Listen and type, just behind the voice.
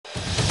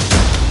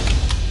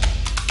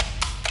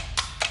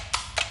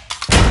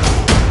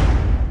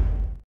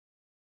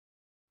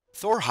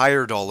Thor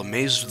Heyerdahl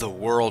amazed the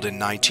world in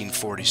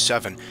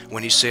 1947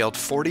 when he sailed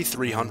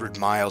 4,300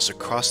 miles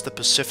across the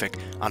Pacific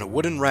on a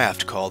wooden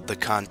raft called the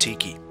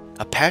Kon-Tiki.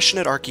 A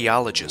passionate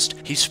archaeologist,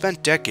 he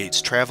spent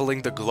decades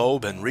traveling the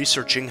globe and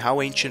researching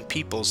how ancient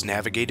peoples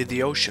navigated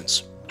the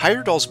oceans.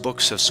 Heyerdahl's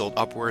books have sold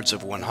upwards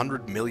of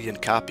 100 million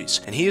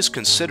copies, and he is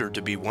considered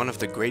to be one of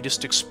the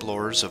greatest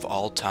explorers of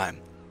all time.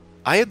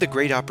 I had the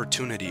great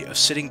opportunity of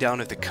sitting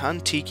down at the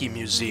Kon-Tiki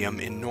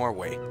Museum in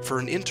Norway for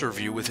an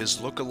interview with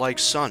his look-alike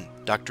son,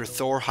 Dr.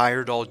 Thor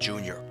Heyerdahl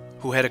Jr.,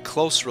 who had a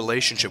close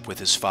relationship with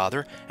his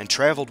father and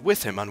traveled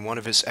with him on one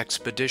of his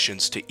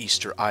expeditions to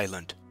Easter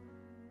Island.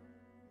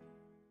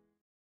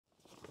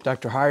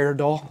 Dr.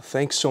 Heyerdahl,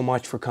 thanks so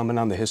much for coming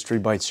on the History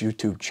Bites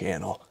YouTube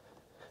channel.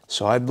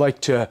 So I'd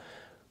like to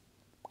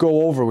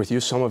go over with you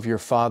some of your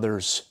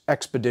father's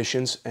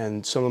expeditions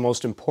and some of the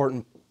most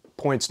important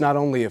points not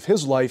only of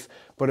his life,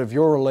 but of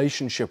your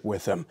relationship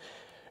with him.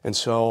 And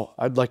so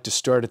I'd like to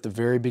start at the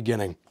very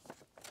beginning.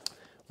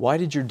 Why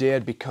did your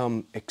dad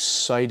become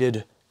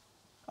excited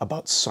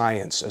about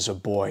science as a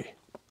boy?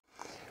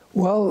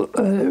 Well,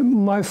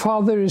 my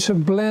father is a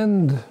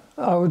blend,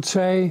 I would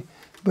say,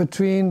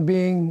 between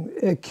being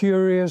a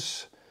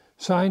curious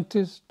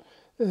scientist.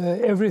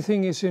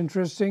 Everything is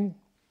interesting.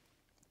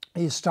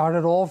 He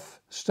started off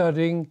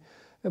studying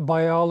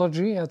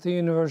biology at the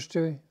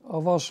University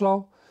of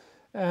Oslo,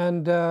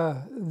 and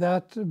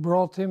that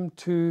brought him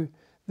to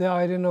the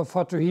island of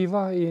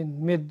Fatuhiva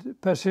in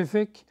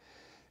mid-Pacific.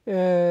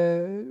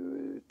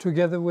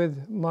 Together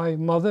with my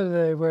mother,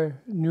 they were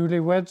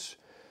newlyweds,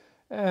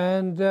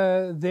 and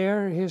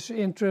there his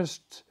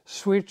interest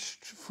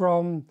switched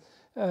from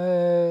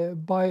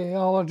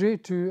biology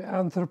to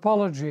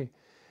anthropology.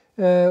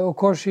 Of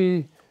course,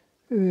 he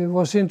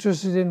was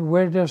interested in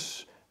where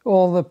does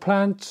all the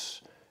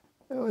plants,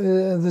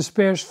 the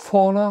sparse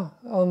fauna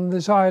on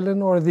this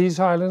island or these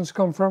islands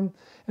come from,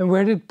 and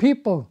where did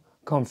people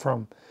come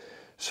from?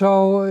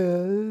 So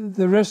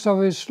the rest of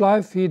his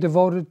life he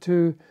devoted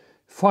to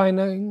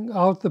finding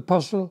out the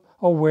puzzle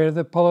of where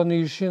the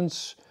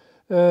Polynesians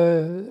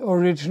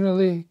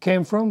originally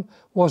came from.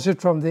 Was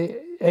it from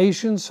the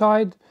Asian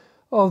side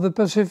of the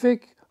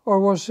Pacific, or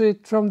was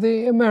it from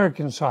the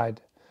American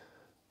side?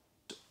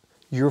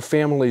 Your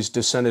family's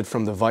descended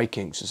from the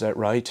Vikings, is that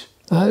right?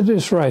 That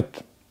is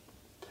right.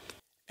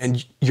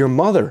 And your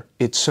mother,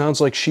 it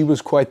sounds like she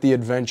was quite the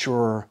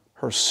adventurer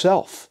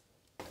herself.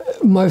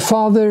 My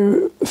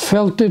father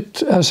felt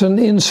it as an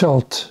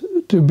insult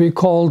to be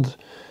called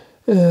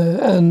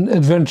an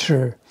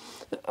adventurer.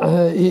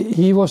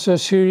 He was a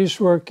serious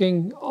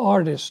working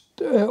artist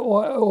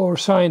or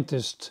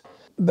scientist,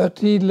 but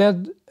he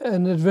led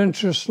an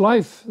adventurous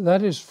life,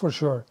 that is for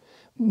sure.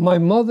 My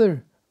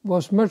mother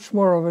was much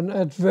more of an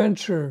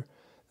adventurer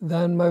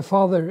than my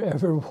father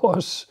ever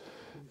was.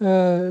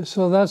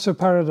 So that's a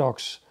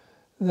paradox,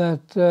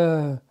 that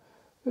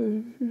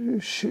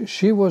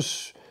she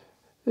was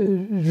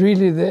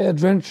really the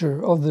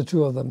adventurer of the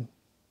two of them.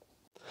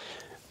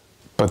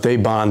 But they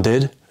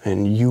bonded,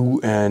 and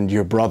you and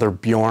your brother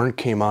Bjorn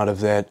came out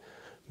of that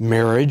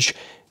marriage.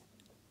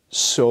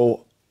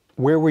 So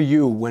where were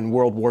you when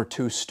World War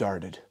II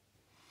started?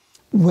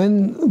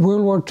 When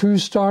World War II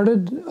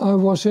started, I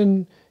was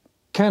in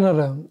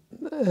Canada,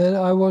 and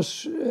I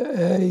was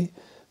a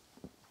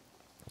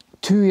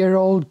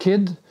 2-year-old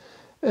kid.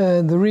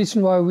 And the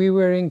reason why we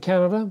were in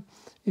Canada,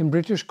 in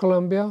British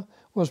Columbia,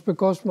 was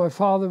because my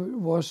father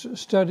was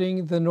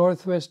studying the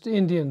Northwest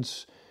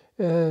Indians.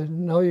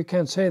 Now you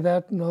can't say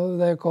that, no,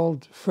 they're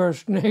called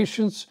First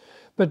Nations,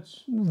 but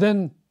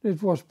then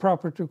it was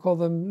proper to call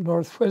them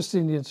Northwest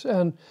Indians.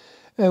 And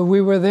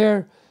we were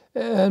there,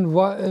 and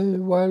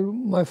while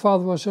my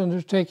father was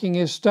undertaking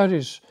his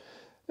studies,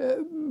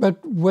 but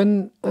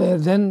when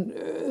then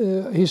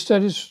his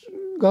studies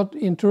got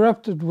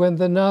interrupted when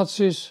the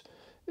Nazis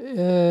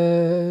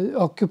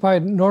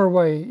occupied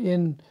Norway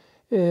in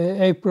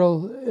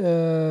April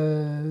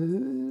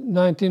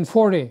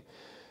 1940.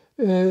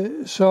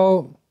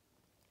 So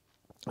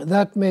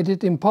that made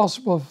it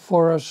impossible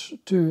for us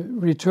to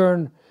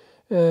return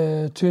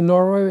to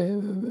Norway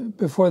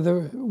before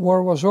the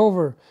war was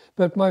over.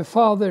 But my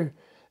father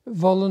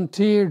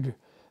volunteered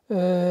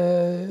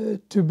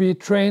to be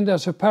trained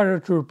as a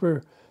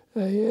paratrooper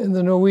in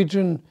the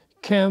Norwegian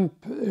camp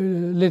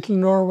Little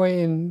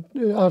Norway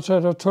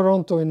outside of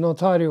Toronto in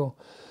Ontario.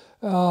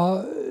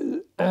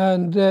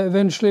 And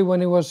eventually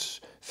when he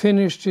was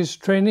finished his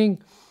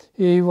training,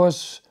 he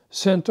was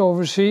sent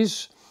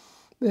overseas,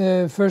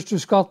 first to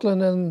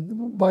Scotland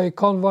and by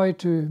convoy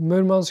to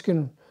Murmansk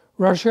in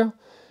Russia.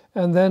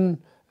 And then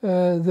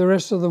the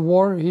rest of the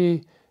war,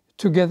 he,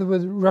 together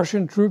with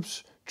Russian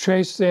troops,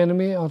 chased the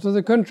enemy out of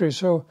the country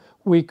so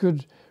we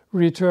could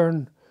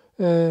return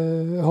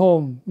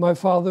home. My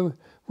father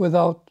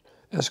without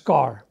a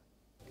scar.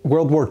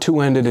 World War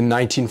II ended in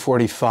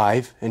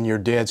 1945, and your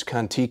dad's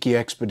Kon-Tiki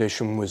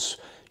expedition was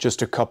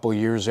just a couple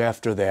years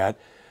after that.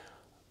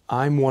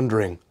 I'm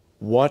wondering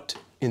what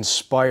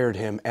inspired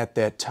him at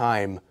that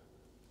time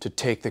to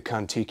take the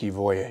Kon-Tiki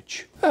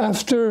voyage?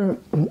 After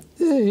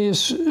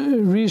his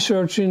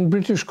research in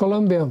British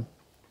Columbia,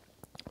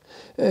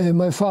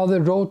 my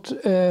father wrote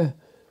a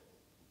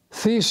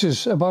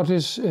thesis about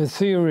his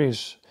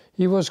theories.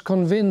 He was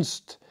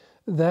convinced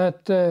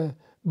that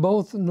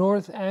both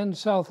North and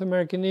South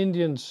American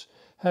Indians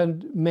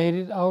had made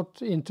it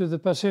out into the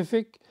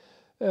Pacific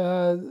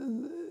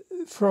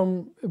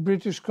from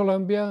British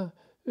Columbia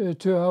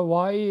to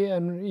Hawaii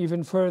and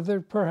even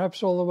further,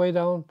 perhaps all the way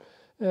down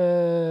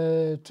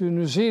to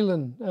New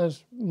Zealand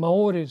as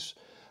Maoris.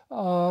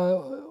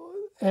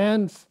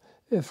 And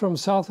from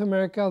South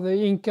America, the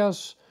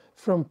Incas,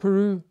 from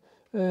Peru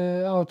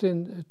out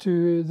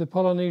into the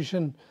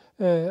Polynesian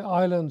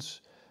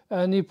islands.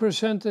 And he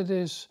presented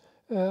his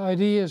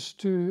ideas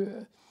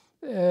to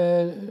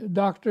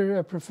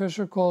a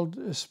professor called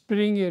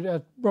Springer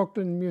at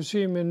Brooklyn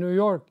Museum in New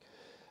York.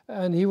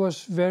 And he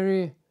was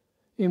very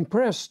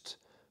impressed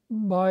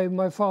by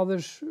my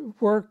father's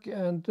work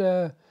and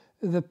the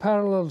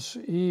parallels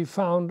he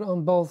found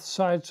on both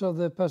sides of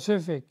the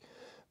Pacific.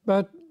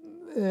 But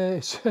he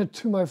said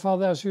to my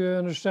father, as you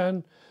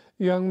understand,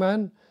 young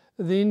man,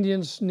 the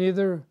Indians,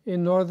 neither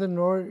in Northern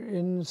nor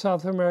in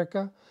South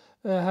America,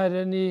 had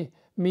any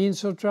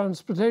means of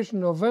transportation,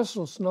 no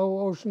vessels, no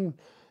ocean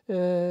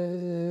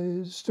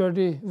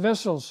sturdy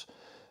vessels.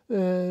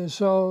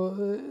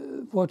 So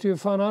what you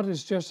found out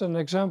is just an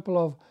example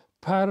of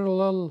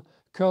parallel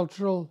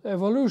cultural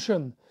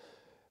evolution.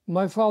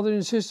 My father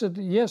insisted,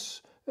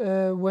 yes,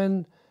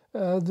 when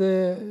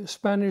the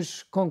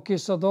Spanish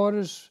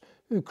conquistadores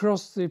who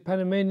crossed the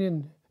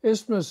Panamanian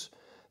Isthmus,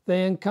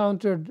 they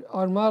encountered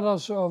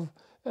armadas of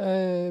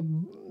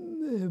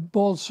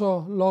balsa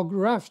log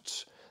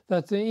rafts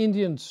that the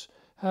Indians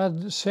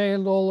had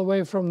sailed all the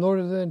way from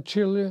northern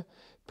Chile,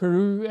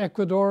 Peru,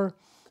 Ecuador,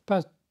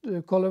 past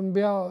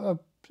Colombia,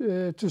 up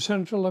to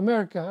Central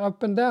America,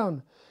 up and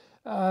down.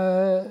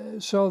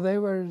 So they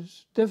were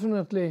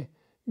definitely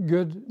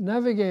good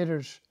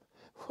navigators.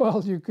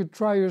 Well, you could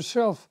try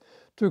yourself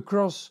to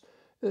cross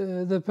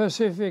the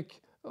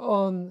Pacific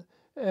on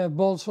a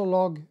balsa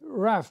log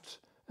raft.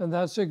 And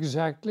that's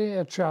exactly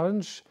a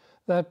challenge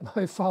that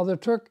my father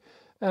took.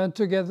 And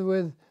together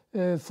with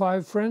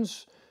 5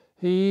 friends,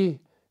 he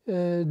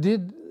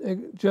did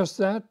just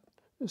that,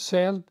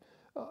 sailed.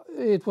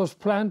 It was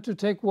planned to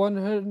take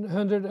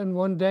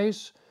 101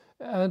 days,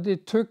 and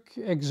it took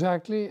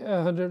exactly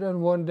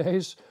 101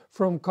 days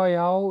from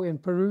Callao in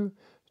Peru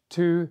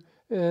to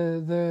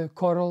the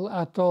coral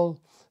atoll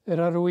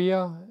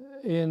Raruia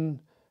in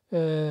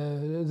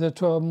the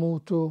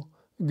Tuamotu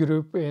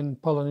group in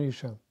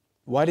Polynesia.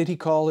 Why did he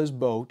call his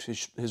boat,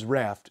 his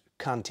raft,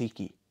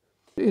 Kon-Tiki?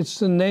 It's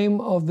the name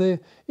of the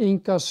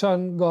Inca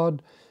sun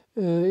god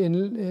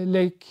in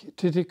Lake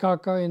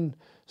Titicaca in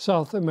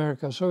South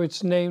America. So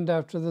it's named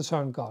after the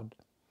sun god.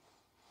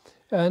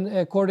 And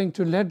according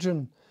to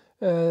legend,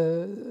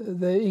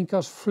 the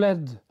Incas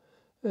fled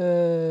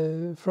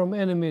from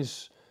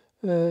enemies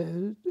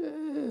on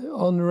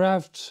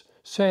rafts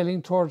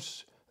sailing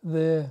towards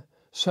the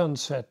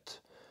sunset.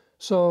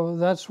 So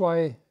that's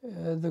why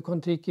the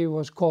Kon-Tiki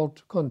was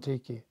called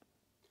Kon-Tiki.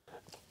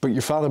 But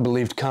your father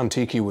believed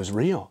Kon-Tiki was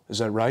real, is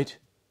that right?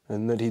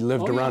 And that he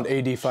lived around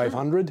AD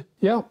 500? Sure.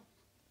 Yeah,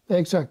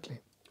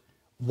 exactly.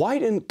 Why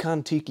didn't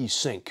Kon-Tiki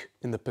sink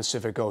in the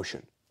Pacific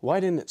Ocean? Why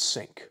didn't it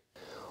sink?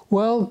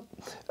 Well,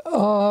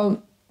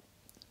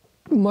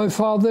 my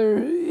father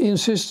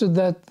insisted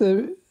that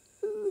the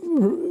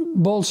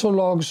balsa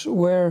logs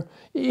were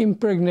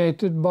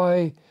impregnated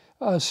by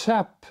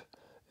sap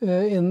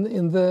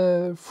in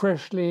the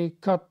freshly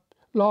cut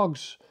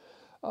logs.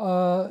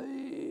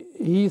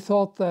 He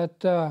thought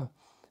that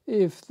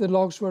if the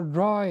logs were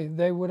dry,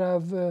 they would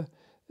have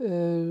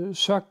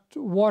sucked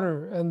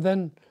water, and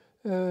then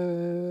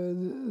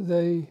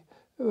they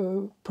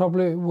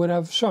probably would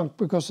have sunk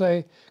because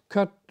they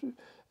cut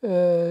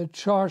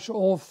charge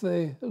off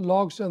the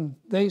logs and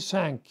they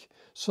sank.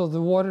 So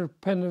the water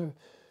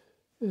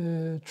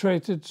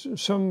penetrated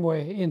some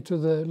way into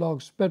the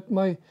logs. But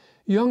my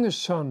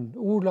youngest son,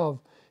 Olav,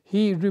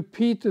 he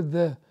repeated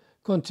the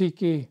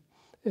Kon-Tiki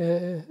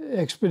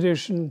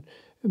expedition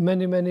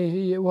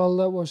well,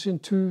 that was in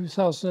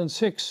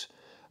 2006,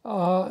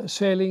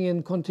 sailing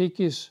in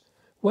Kon-Tiki's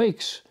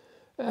wakes.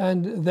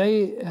 And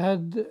they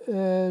had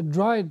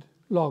dried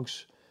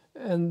logs,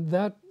 and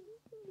that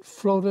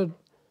floated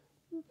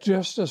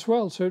just as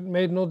well. So it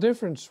made no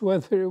difference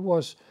whether it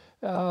was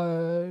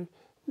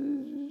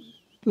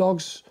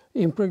logs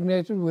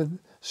impregnated with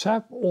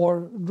sap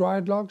or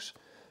dried logs.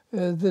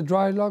 The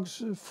dried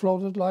logs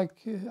floated like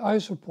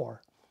isopor.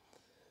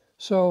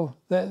 So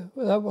that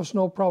was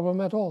no problem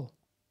at all.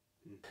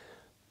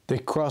 They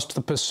crossed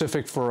the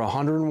Pacific for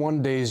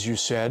 101 days, you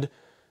said.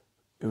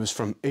 It was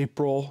from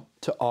April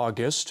to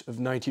August of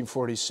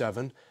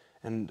 1947.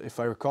 And if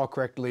I recall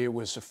correctly, it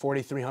was a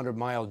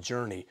 4,300-mile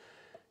journey.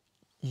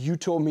 You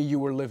told me you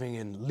were living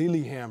in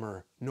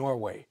Lillehammer,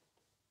 Norway,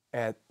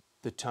 at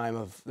the time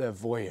of that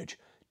voyage.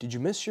 Did you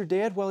miss your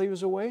dad while he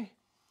was away?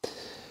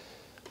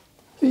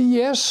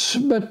 Yes,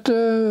 but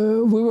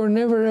we were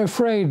never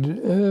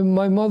afraid.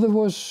 My mother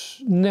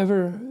was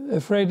never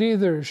afraid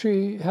either.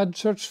 She had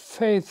such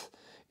faith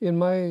in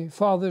my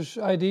father's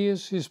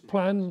ideas, his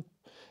plan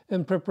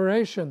and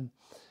preparation.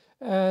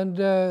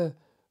 And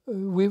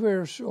we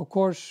were, of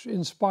course,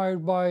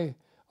 inspired by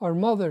our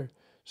mother.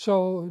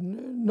 So,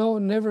 no,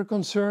 never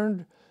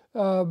concerned.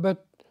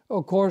 But,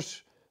 of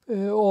course,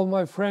 all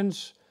my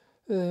friends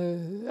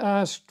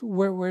asked,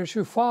 where's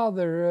your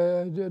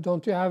father?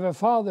 Don't you have a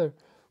father?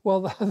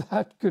 Well,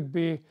 that could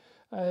be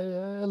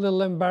a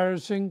little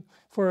embarrassing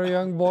for a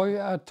young boy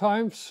at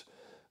times.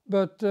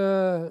 But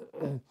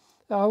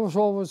I was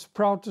always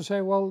proud to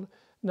say, well,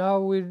 now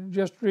we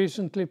just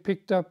recently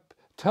picked up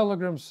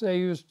telegrams. They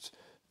used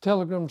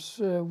telegrams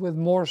with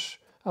Morse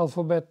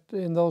alphabet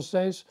in those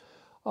days.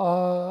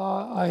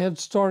 I had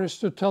stories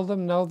to tell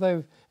them. Now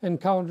they've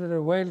encountered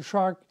a whale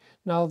shark.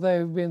 Now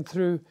they've been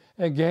through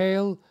a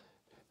gale.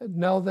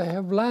 Now they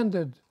have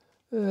landed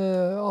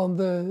on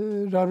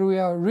the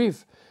Raruya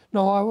reef.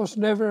 No, I was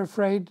never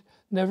afraid,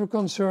 never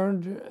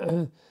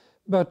concerned.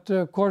 But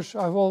of course,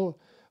 I've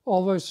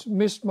always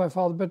missed my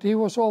father. But he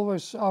was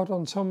always out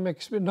on some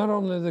not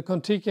only the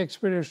Kon-Tiki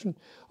expedition,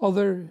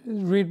 other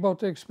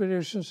reed-boat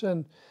expeditions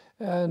and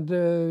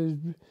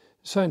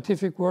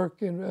scientific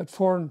work at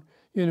foreign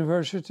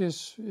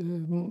universities,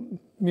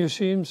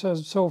 museums, and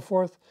so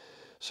forth.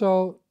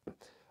 So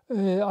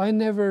I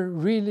never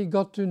really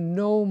got to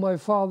know my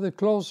father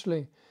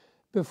closely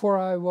before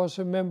I was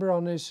a member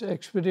on his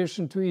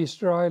expedition to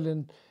Easter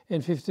Island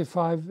in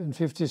 55 and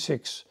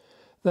 56.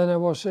 Then I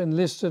was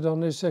enlisted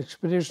on his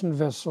expedition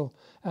vessel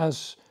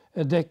as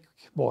a deck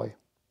boy.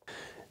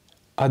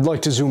 I'd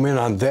like to zoom in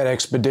on that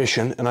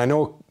expedition, and I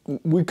know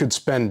we could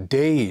spend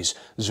days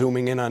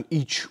zooming in on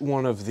each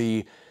one of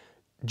the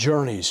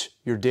journeys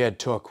your dad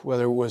took,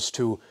 whether it was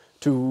to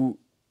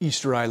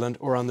Easter Island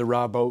or on the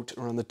Ra-boat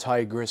or on the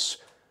Tigris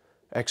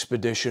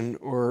expedition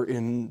or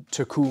in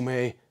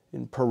Tucumán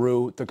in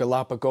Peru, the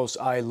Galapagos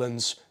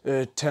Islands,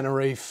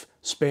 Tenerife,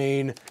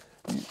 Spain.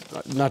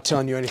 I'm not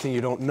telling you anything you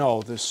don't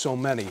know. There's so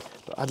many.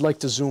 But I'd like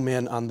to zoom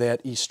in on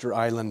that Easter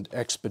Island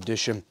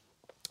expedition.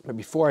 But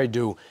before I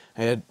do,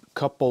 I had a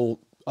couple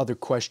other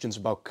questions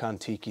about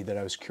Kon-Tiki that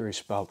I was curious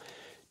about.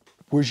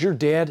 Was your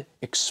dad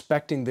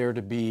expecting there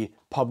to be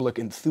public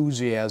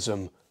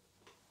enthusiasm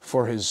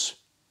for his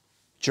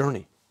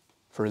journey,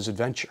 for his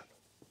adventure?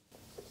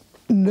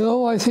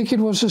 No, I think it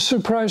was a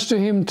surprise to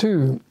him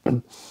too.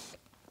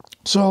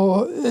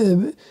 So,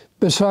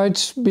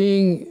 besides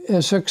being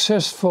a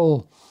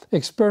successful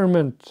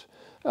experiment,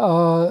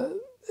 I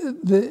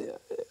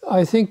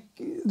think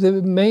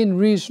the main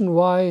reason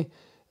why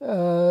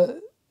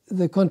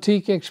the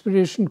Kon-Tiki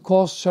expedition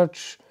caused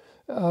such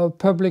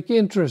public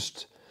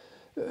interest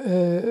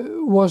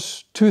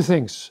was two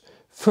things.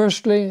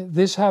 Firstly,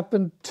 this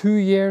happened 2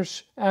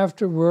 years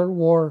after World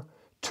War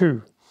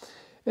II.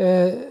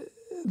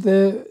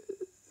 The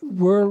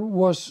world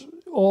was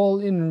all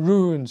in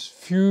ruins,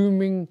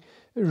 fuming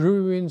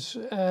ruins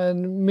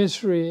and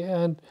misery,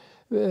 and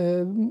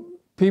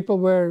people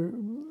were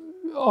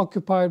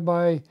occupied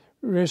by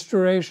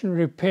restoration,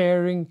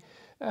 repairing,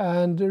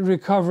 and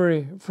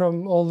recovery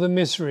from all the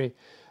misery.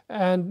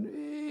 And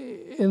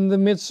in the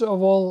midst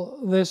of all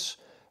this,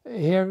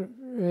 here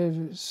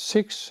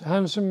 6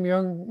 handsome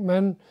young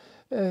men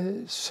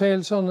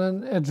sails on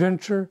an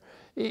adventure,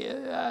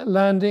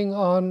 landing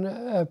on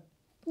a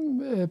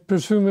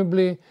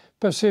presumably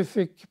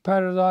Pacific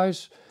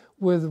paradise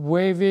with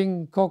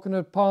waving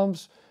coconut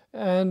palms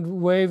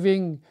and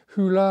waving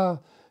hula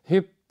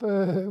hip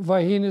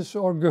vahinas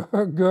or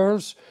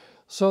girls.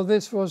 So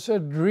this was a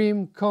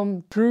dream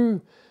come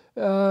true,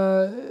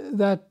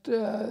 that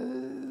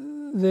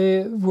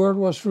the world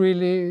was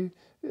really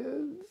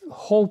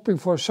hoping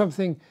for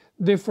something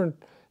different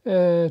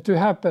to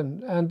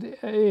happen, and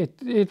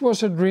it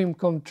was a dream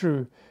come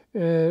true,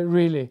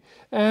 really.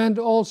 And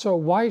also,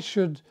 why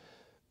should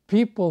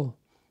people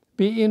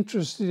be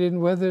interested in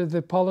whether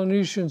the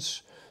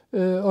Polynesians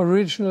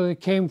originally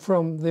came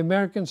from the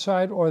American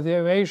side or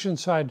the Asian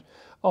side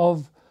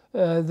of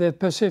the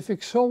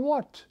Pacific? So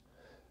what?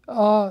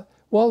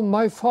 Well,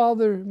 my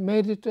father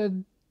made it a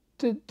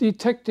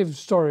detective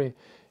story.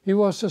 He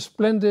was a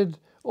splendid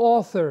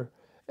author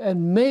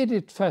and made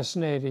it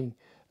fascinating.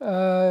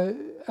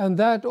 And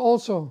that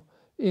also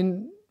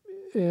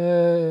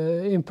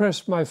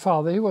impressed my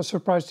father. He was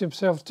surprised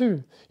himself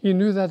too. He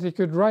knew that he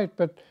could write,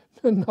 but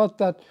not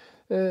that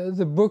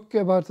the book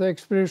about the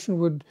expedition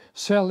would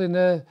sell in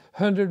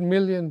 100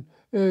 million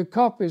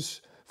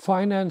copies,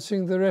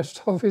 financing the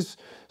rest of his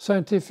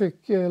scientific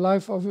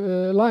life.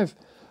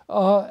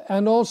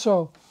 And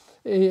also,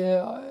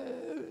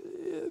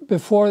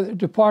 before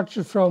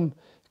departure from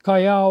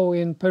Callao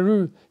in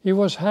Peru, he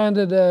was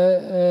handed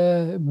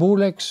a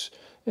Bolex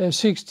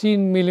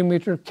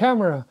 16mm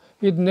camera.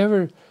 He'd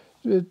never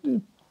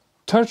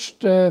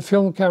touched a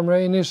film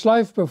camera in his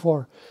life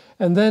before.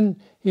 And then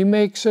he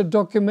makes a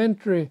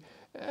documentary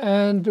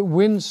and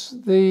wins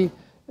the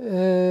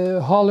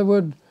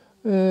Hollywood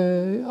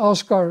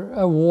Oscar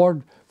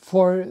Award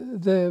for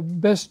the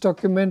best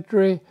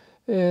documentary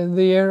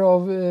the year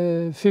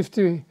of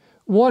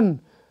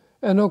 51.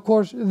 And of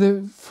course,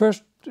 the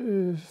first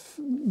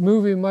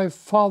movie my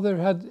father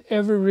had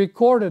ever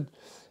recorded,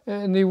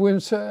 and he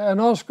wins an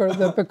Oscar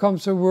that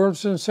becomes a world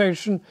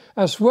sensation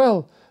as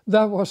well.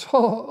 That was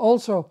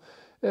also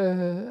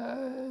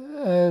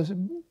a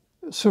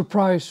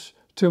surprise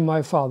to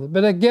my father.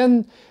 But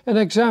again, an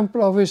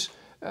example of his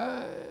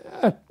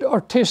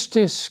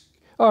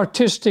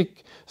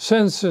artistic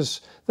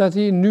senses, that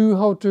he knew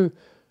how to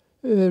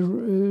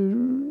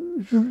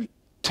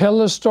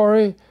tell a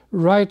story,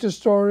 write a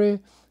story,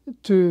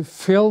 to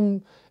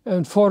film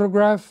and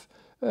photograph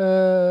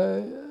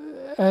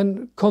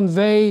and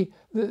convey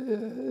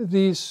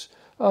these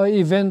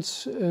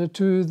events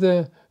to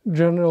the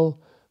general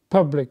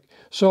public.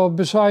 So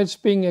besides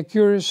being a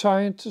curious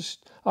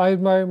scientist, I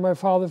admire my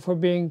father for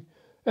being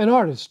an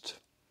artist.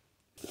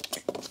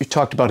 You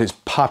talked about his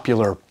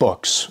popular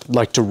books. I'd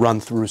like to run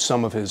through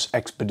some of his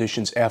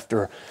expeditions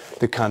after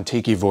the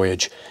Kon-Tiki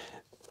voyage.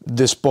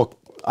 This book,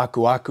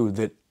 Aku Aku,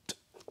 that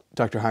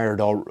Dr.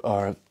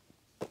 Heyerdahl,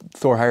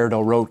 Thor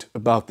Heyerdahl wrote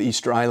about the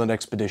Easter Island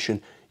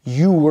expedition,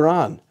 you were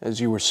on,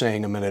 as you were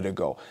saying a minute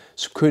ago.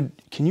 So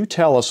can you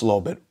tell us a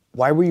little bit,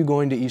 why were you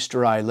going to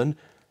Easter Island,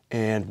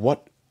 and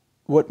what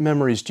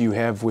memories do you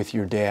have with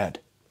your dad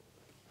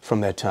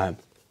from that time?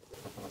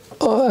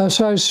 As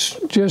I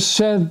just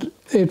said,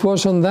 it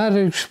was on that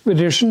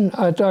expedition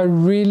that I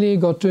really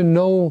got to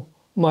know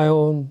my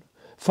own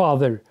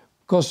father,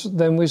 because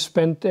then we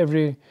spent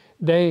every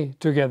day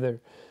together.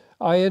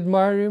 I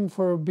admire him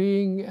for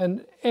being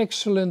an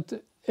excellent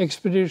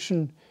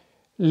expedition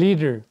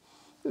leader.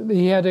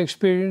 He had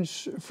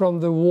experience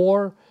from the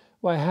war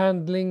by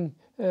handling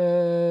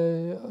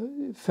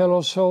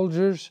fellow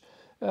soldiers,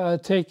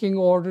 taking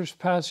orders,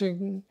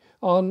 passing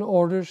on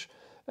orders,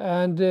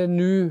 and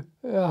knew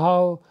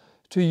how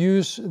to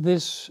use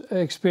this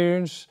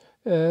experience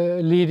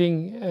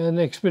leading an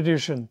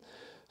expedition.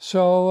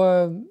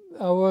 So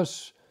I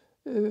was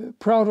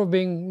proud of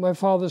being my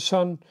father's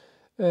son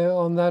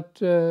on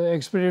that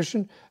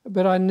expedition,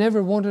 but I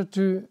never wanted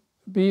to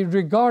be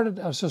regarded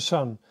as a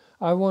son.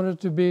 I wanted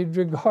to be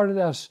regarded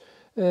as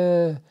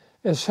a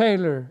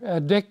sailor,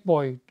 a deck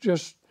boy,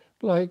 just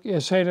like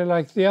a sailor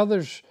like the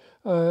others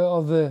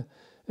of the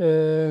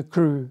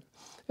crew.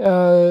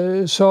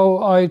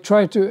 So I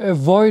tried to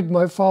avoid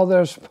my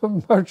father as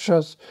much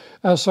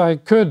as I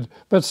could,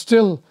 but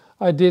still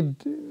I did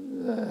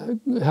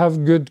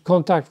have good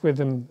contact with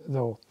him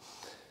though.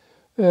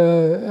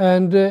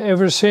 And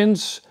ever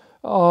since,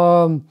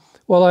 well,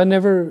 I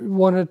never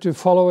wanted to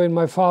follow in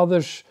my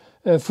father's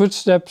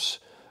footsteps,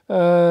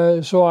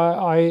 so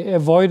I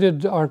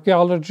avoided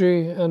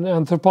archaeology and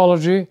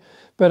anthropology,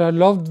 but I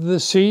loved the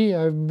sea.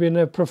 I've been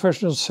a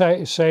professional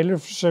sailor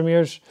for some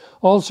years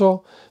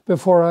also,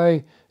 before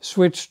I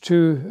switched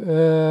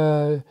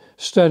to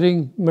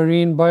studying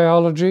marine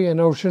biology and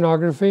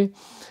oceanography.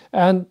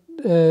 And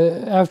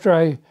after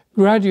I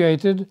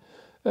graduated,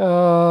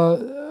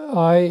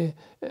 I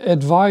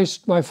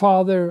advised my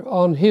father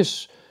on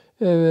his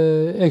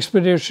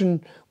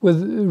expedition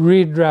with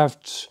reed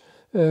rafts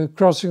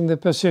crossing the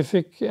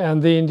Pacific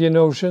and the Indian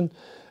Ocean.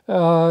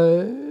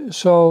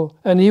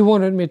 And he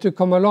wanted me to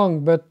come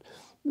along, but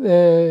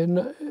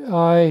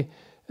I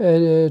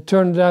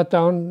turned that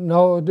down.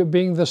 Now,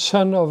 being the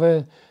son of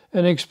an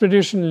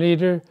expedition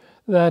leader,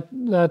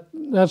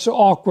 that's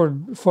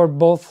awkward for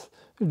both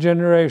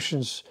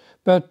generations.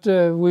 But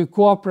we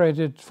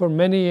cooperated for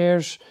many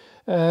years,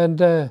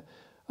 and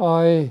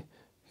I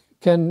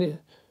can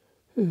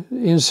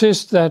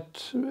insist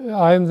that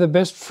I'm the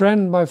best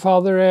friend my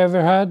father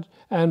ever had,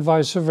 and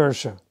vice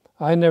versa.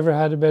 I never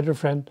had a better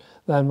friend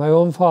than my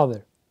own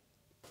father.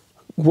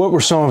 What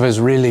were some of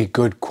his really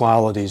good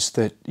qualities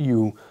that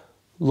you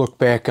look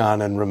back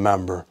on and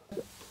remember?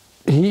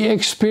 He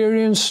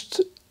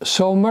experienced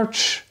so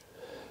much,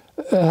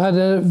 had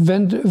a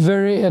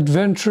very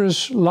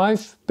adventurous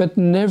life, but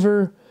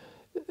never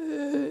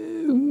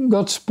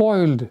got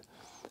spoiled.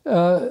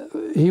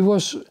 He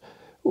was,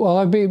 well,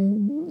 I've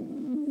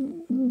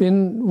been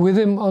with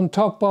him on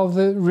top of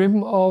the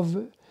rim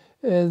of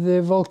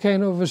the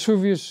volcano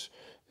Vesuvius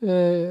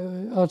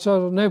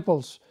outside of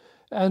Naples,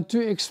 and to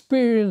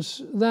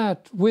experience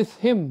that with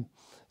him.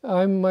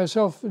 I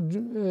myself,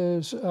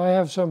 I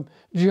have some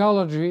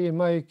geology in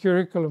my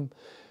curriculum.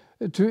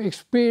 To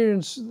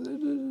experience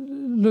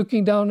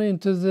looking down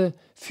into the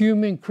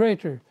fuming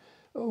crater,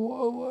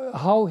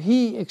 how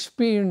he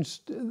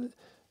experienced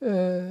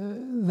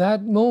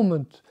that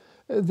moment,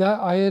 that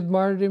I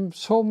admired him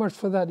so much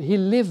for that. He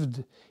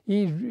lived.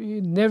 He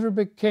never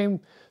became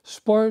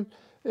spoiled.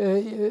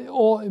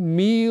 Or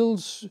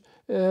meals,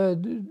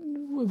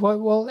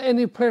 well,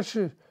 any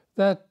pleasure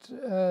that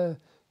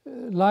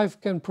life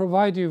can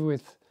provide you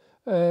with,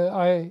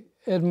 I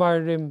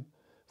admired him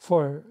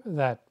for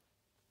that.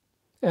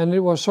 And it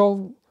was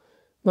so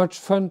much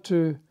fun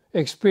to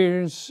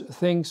experience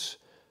things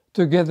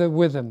together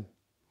with him.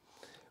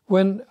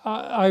 When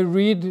I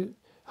read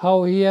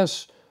how he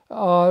has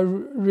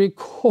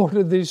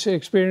recorded these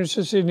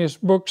experiences in his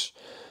books,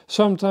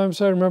 sometimes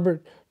I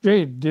remember,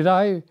 gee, did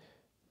I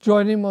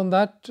join him on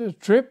that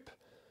trip?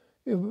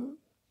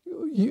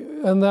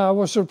 And I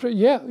was surprised.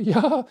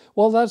 Yeah.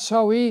 Well, that's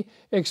how he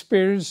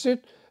experienced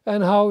it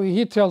and how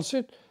he tells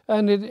it.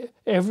 And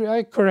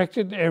I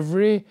corrected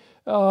every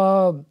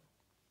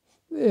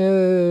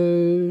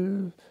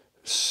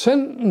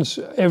sentence.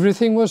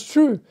 Everything was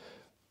true,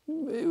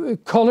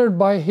 colored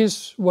by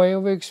his way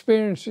of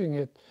experiencing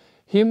it.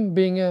 Him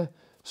being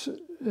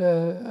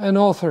an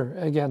author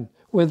again,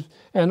 with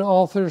an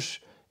author's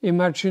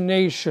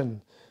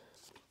imagination.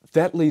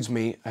 That leads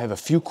me, I have a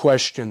few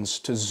questions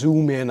to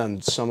zoom in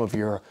on some of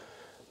your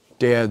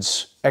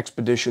dad's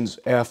expeditions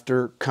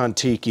after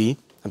Kon-Tiki.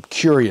 I'm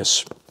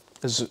curious,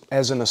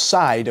 as an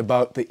aside,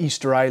 about the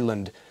Easter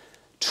Island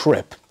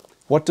trip.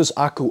 What does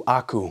aku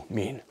aku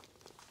mean?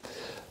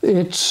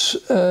 It's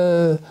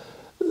your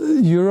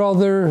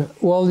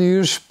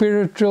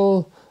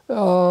spiritual,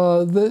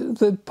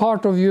 the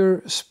part of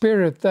your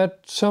spirit that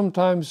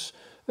sometimes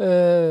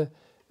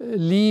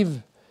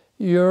leave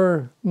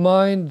your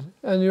mind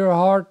and your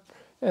heart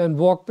and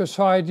walk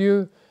beside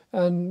you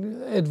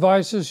and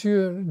advises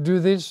you, do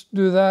this,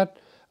 do that.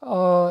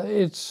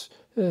 It's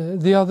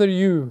the other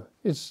you.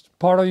 It's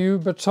part of you,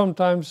 but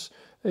sometimes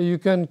you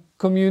can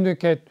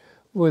communicate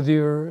with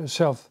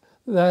yourself.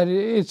 That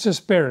it's a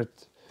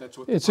spirit.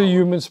 It's a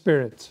human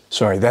spirit.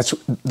 Sorry,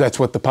 that's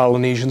what the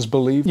Polynesians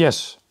believe?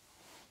 Yes.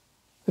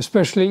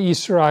 Especially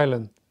Easter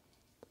Island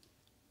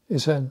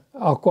is an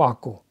aku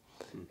aku.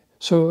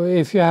 So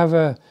if you have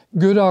a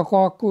good aku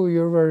aku,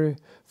 you're very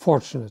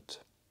fortunate.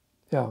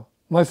 Yeah.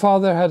 My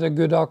father had a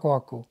good aku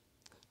aku,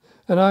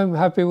 and I'm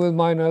happy with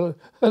mine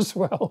as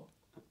well.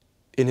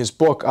 In his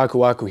book,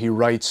 Aku Aku, he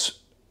writes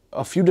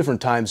a few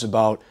different times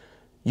about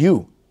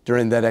you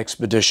during that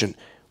expedition.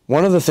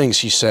 One of the things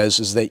he says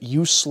is that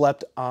you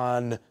slept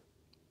on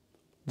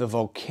the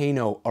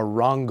volcano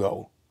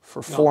Orongo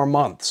for 4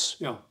 months.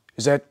 Yeah.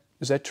 Is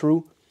that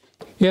true?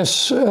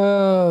 Yes.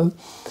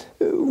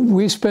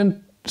 We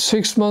spent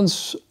 6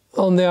 months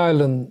on the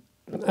island,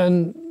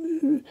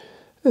 and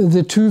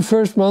the 2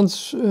 first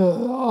months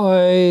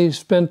I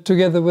spent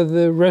together with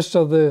the rest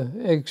of the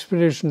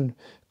expedition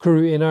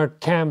crew in our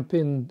camp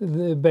in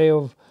the Bay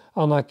of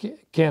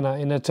Anakena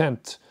in a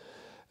tent.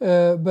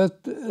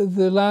 But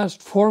the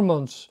last 4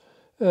 months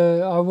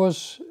I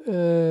was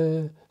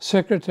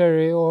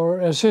secretary or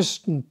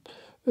assistant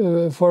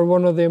for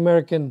one of the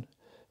American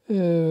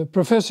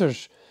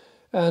professors,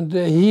 and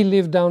he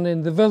lived down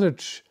in the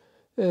village.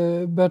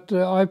 But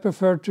I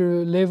prefer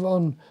to live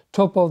on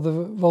top of the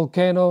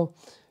volcano,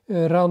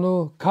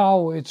 Ranu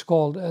Kau it's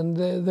called, and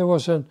there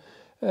was a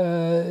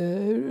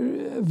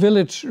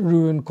village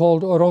ruin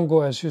called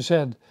Orongo, as you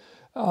said.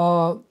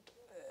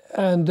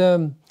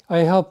 And I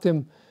helped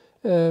him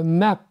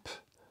map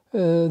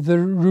the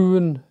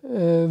ruin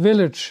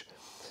village.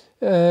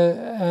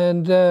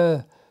 And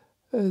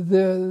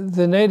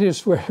the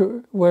natives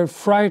were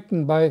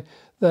frightened by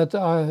that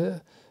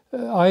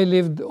I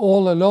lived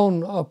all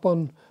alone up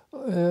on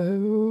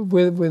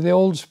with the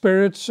old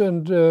spirits,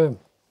 and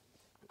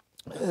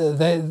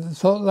they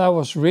thought that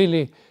was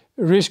really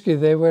risky.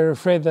 They were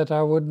afraid that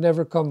I would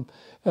never come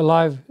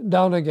alive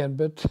down again.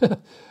 But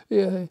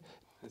yeah,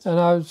 and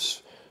I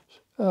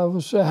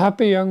was a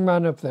happy young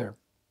man up there,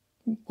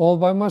 all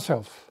by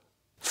myself.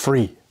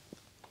 Free.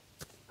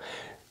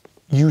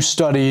 You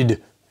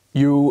studied.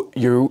 You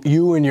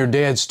and your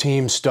dad's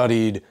team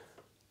studied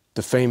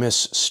the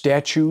famous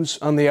statues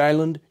on the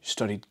island. You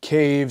studied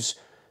caves.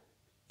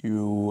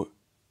 You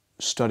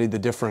studied the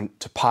different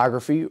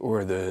topography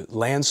or the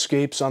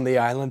landscapes on the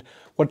island.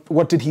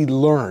 What did he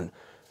learn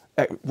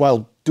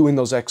while doing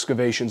those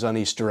excavations on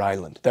Easter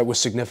Island that was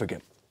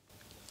significant?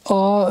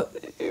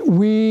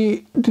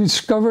 We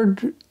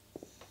discovered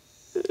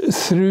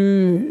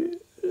through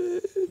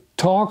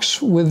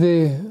talks with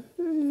the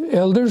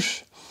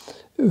elders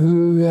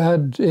who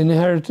had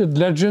inherited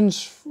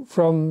legends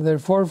from their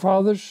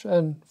forefathers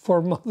and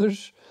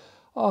foremothers.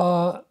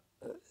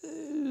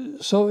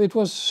 So it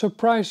was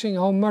surprising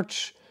how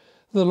much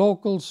the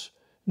locals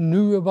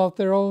knew about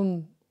their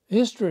own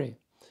history.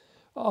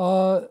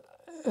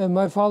 And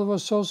my father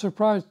was so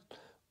surprised.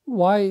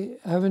 Why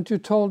haven't you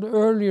told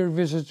earlier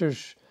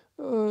visitors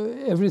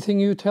everything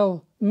you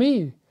tell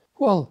me?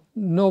 Well,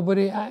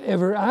 nobody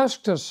ever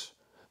asked us.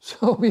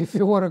 So if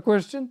you want a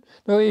question,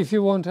 no, if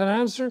you want an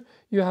answer,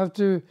 you have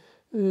to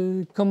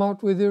come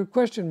out with your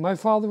question. My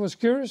father was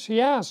curious,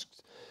 he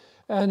asked,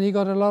 and he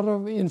got a lot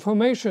of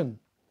information.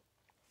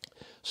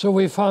 So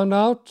we found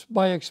out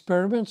by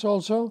experiments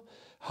also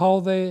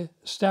how the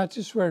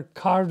statues were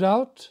carved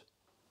out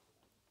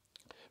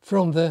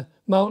from the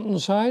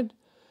mountainside,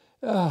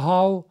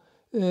 how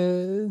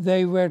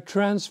they were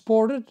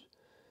transported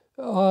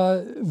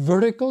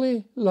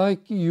vertically,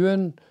 like you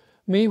and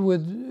me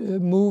would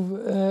move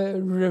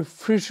a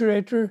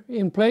refrigerator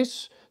in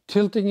place,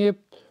 tilting it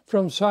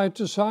from side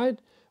to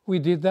side. We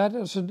did that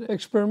as an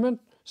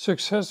experiment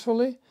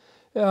successfully.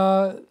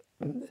 So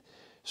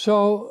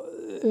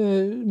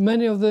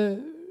many of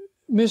the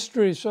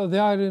mysteries of the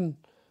island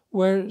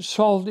were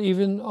solved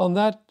even on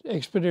that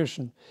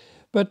expedition.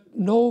 But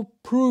no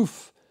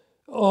proof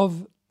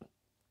of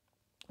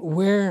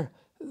where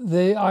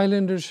the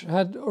islanders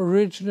had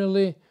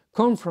originally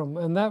come from,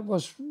 and that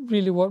was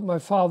really what my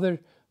father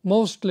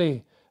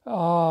mostly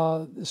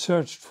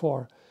searched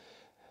for.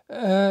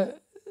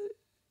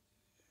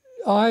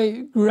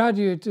 I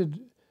graduated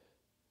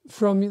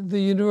from the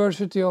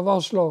University of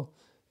Oslo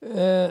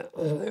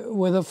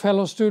with a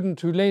fellow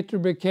student who later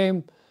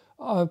became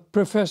a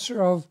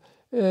professor of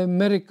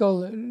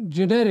medical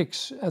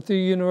genetics at the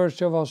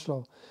University of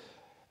Oslo.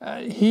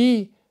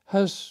 He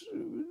has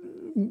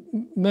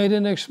made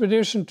an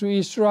expedition to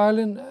Easter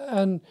Island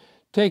and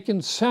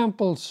taken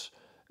samples,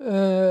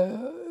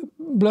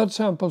 blood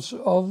samples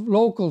of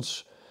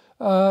locals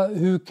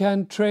who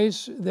can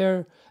trace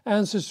their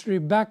ancestry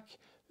back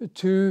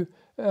to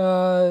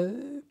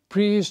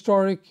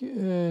prehistoric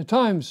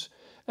times.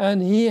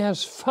 And he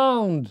has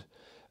found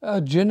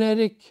a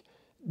genetic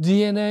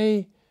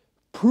DNA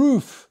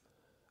proof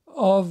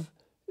of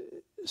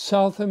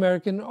South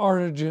American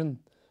origin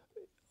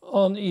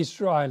on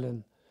Easter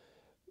Island.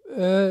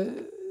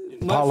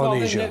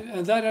 Polynesia.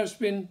 And that has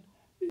been,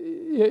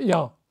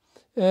 yeah.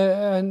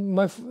 And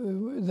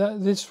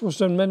this was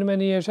done many,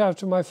 many years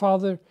after my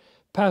father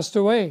passed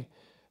away.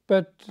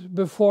 But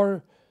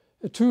before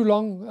too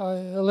long,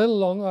 a little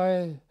long,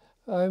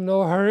 I'm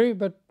no hurry,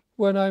 but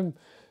when I'm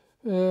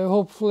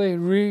hopefully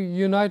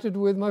reunited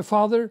with my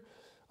father,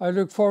 I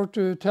look forward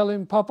to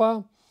telling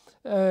Papa,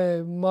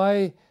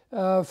 my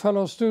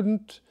fellow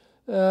student,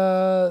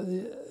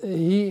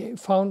 he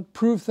found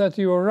proof that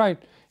you were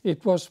right.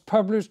 It was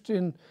published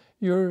in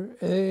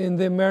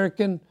the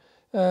American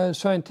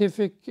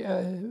scientific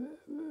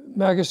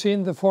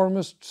magazine, the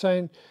foremost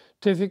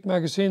scientific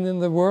magazine in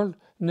the world,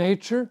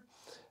 Nature,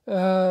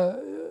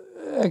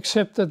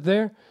 accepted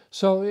there.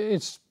 So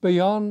it's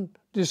beyond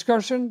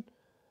discussion.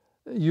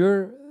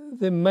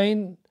 The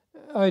main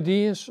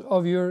ideas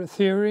of your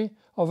theory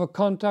of a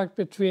contact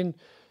between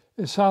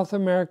South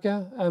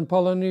America and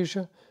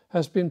Polynesia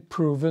has been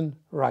proven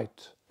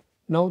right.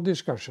 No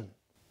discussion.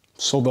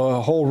 So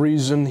the whole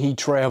reason he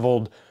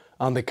traveled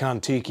on the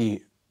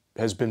Kon-Tiki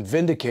has been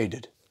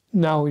vindicated.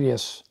 Now,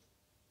 yes.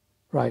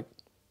 Right.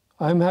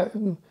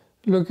 I'm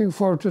looking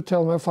forward to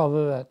tell my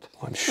father that.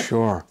 I'm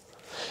sure.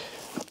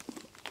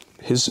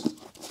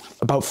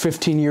 About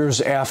 15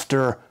 years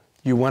after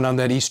you went on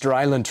that Easter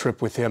Island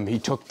trip with him, he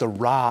took the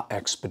Ra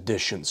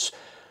expeditions.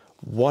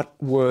 What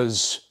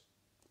was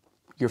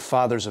your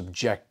father's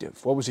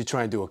objective? What was he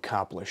trying to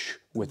accomplish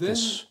with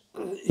this?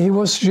 He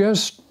was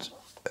just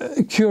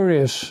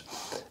curious.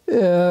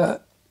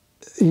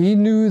 He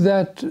knew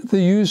that the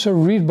use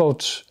of reed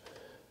boats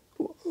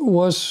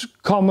was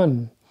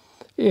common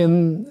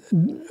in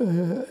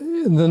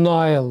the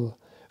Nile,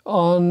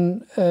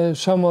 on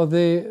some of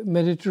the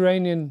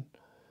Mediterranean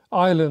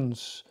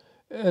islands,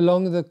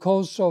 along the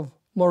coast of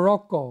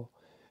Morocco,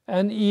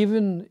 and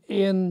even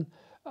in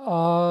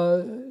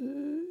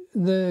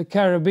the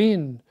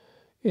Caribbean,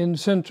 in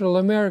Central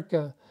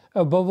America,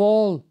 above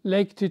all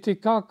Lake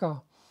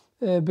Titicaca,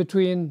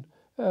 between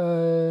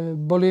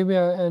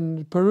Bolivia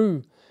and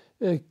Peru.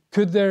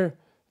 Could there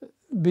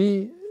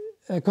be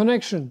a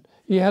connection?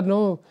 He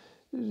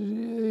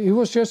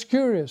was just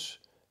curious.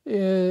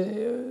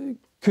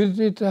 Could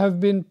it have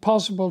been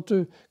possible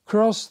to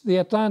cross the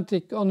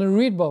Atlantic on a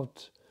reed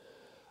boat?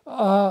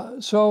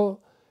 So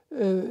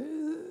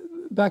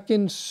back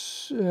in,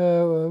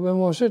 when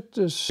was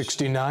it?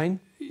 69?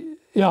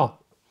 Yeah.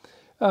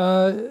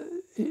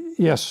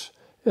 Yes.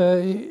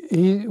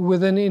 He,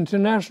 with an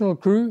international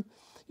crew,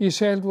 he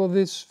sailed with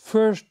his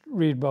first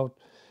reed boat,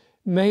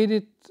 made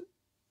it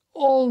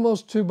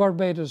almost to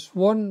Barbados,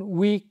 1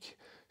 week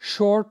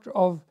short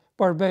of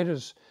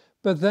Barbados.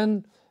 But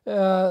then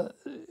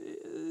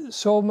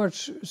so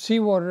much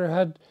seawater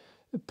had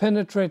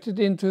penetrated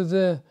into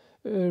the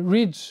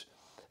reeds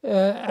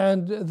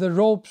and the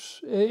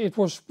ropes, it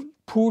was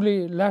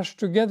poorly lashed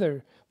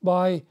together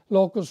by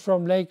locals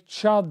from Lake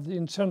Chad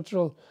in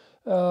central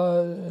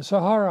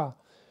Sahara.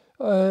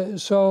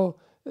 So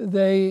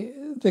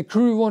the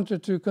crew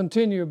wanted to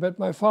continue, but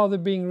my father,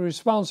 being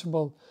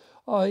responsible,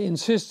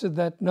 insisted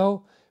that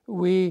no,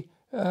 we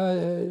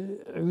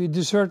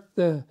desert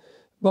the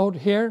boat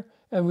here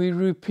and we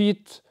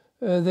repeat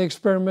the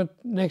experiment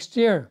next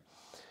year.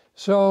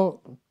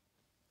 So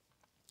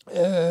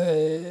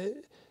they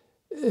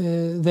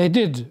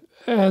did,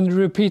 and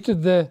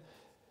repeated the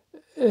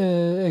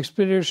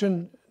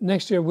expedition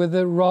next year with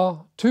the Ra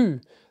 2.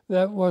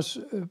 That was,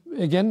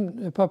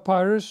 again, a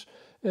papyrus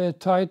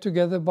tied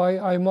together by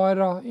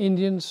Aymara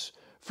Indians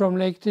from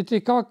Lake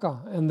Titicaca.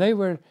 And they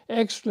were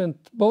excellent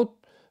boat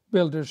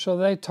builders, so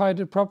they tied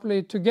it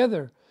properly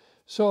together.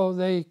 So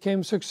they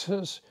came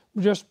success,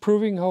 just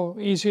proving how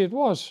easy it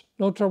was.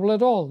 No trouble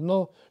at all,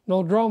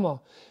 no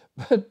drama.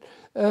 But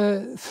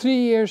 3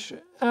 years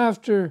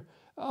after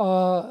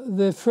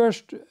the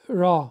first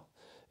Ra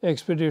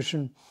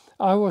expedition,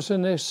 I was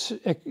an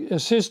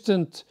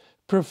assistant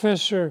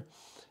professor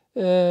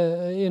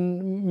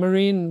in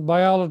marine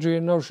biology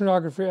and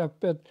oceanography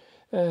up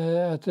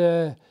at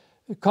a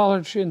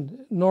college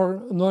in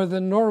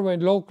northern Norway,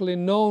 locally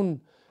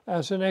known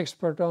as an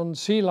expert on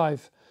sea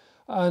life.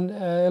 and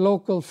a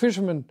local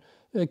fisherman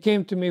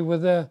came to me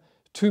with a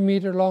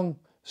 2-meter long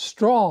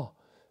straw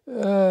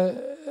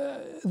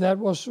that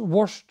was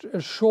washed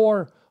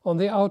ashore on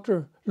the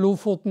outer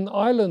Lofoten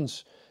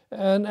Islands,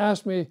 and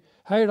asked me,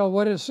 "Heyerdahl,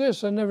 what is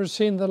this? I've never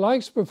seen the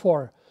likes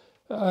before."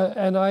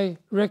 And I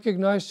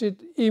recognized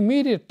it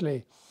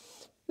immediately.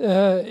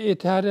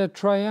 It had a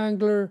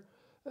triangular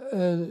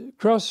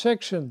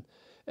cross-section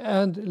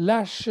and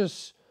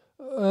lashes,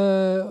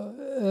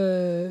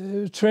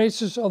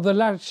 traces of the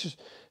lashes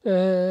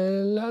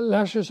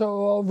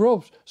of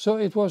ropes. So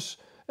it was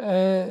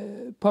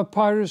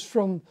papyrus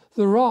from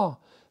the Ra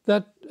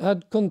that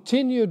had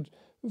continued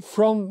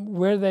from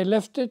where they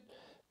left it,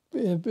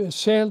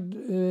 sailed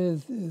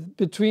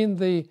between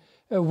the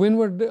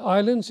Windward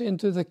Islands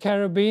into the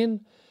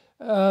Caribbean,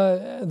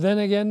 then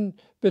again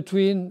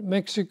between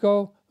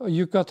Mexico,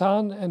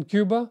 Yucatan and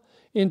Cuba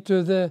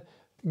into the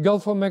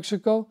Gulf of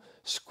Mexico,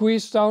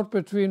 squeezed out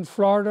between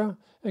Florida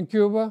and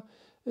Cuba,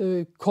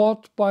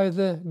 caught by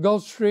the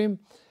Gulf Stream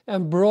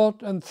and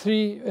brought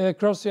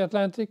across the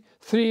Atlantic.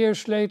 3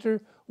 years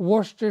later,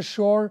 washed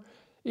ashore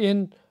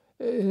in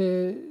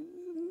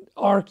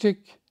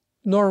Arctic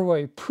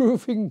Norway,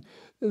 proving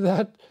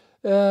that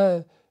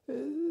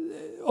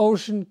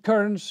ocean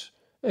currents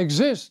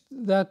exist,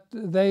 that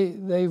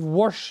they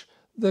wash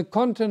the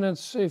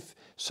continents. If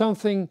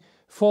something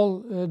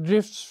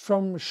drifts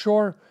from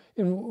shore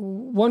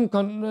in one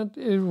continent,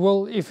 it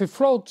will, if it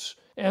floats,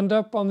 end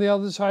up on the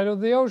other side of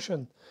the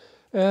ocean.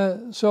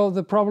 So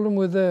the problem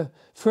with the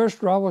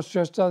first Ra was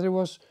just that it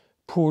was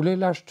poorly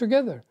lashed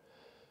together.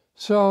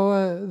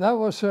 So that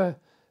was a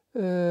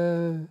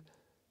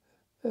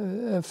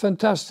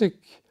fantastic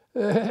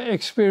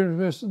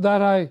experience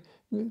that I,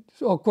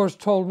 of course,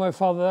 told my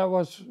father. That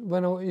was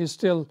when he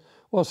still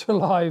was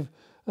alive,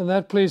 and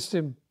that pleased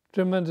him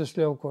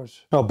tremendously, of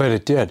course. I'll bet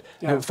it did.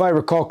 Yeah. If I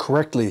recall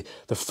correctly,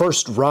 the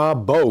first Ra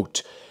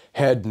boat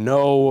had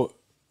no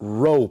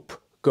rope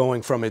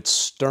going from its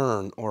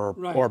stern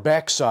or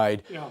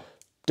backside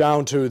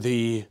down to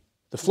the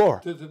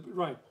floor.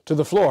 To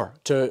the floor,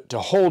 to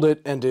hold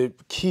it and to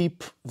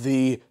keep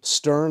the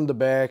stern, the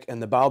back, and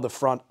the bow, the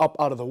front, up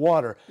out of the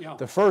water. Yeah.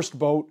 The first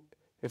boat,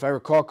 if I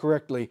recall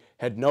correctly,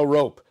 had no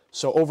rope.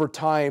 So over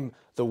time,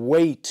 the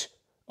weight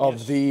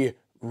of the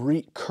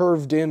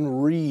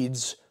curved-in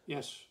reeds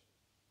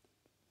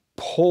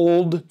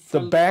pulled the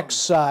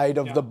backside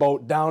of the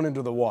boat down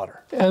into the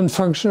water. And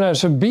functioned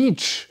as a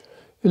beach.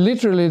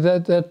 Literally,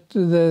 that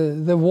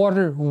the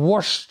water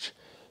washed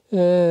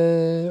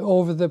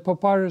over the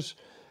papyrus,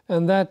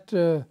 and that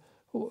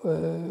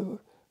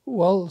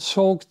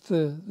soaked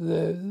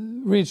the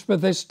reeds.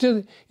 But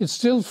it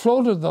still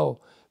floated though.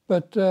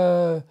 But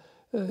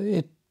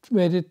it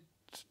made it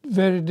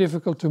very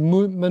difficult to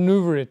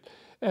maneuver it.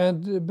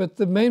 But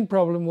the main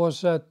problem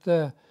was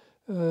that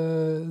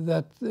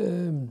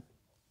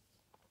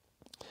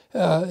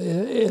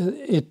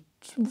it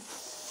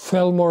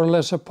fell more or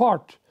less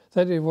apart.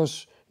 That it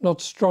was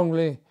not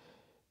strongly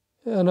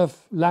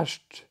enough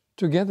lashed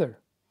together.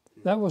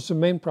 That was the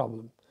main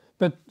problem.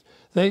 But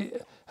they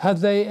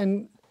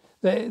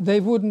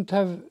wouldn't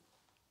have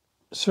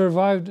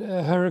survived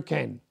a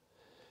hurricane.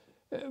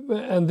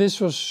 And this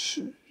was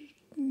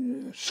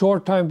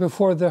short time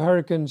before the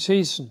hurricane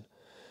season.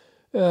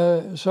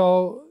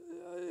 So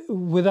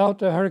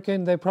without a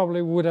hurricane, they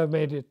probably would have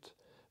made it.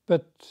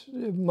 But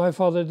my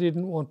father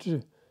didn't want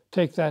to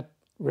take that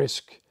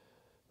risk.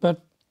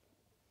 But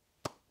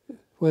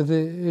with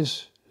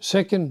his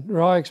second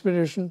Ra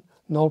expedition,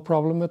 no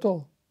problem at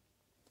all.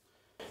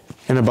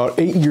 And about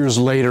 8 years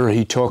later,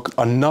 he took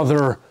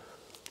another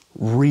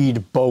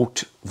reed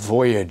boat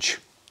voyage,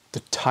 the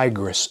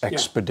Tigris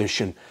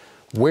expedition.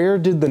 Where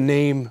does the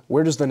name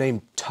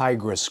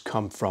Tigris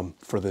come from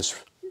for this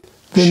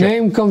The ship?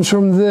 name comes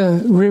from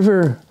the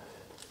river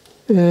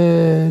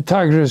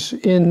Tigris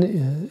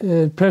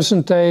in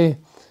present-day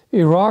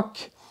Iraq,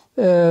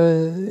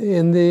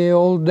 in the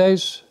old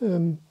days,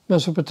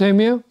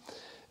 Mesopotamia.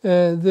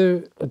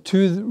 The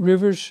two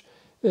rivers,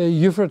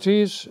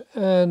 Euphrates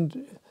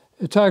and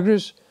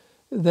Tigris,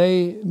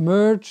 they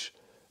merge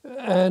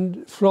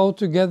and flow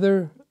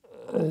together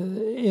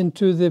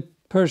into the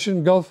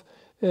Persian Gulf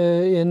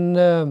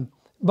in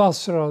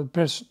Basra,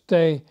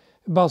 present-day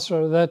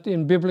Basra, that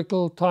in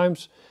biblical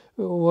times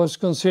was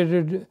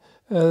considered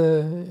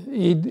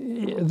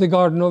the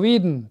Garden of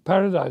Eden,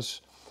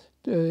 paradise.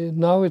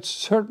 Now it's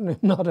certainly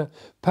not a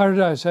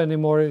paradise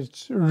anymore.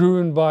 It's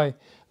ruined by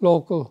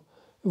local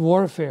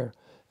warfare.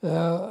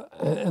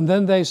 And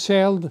then they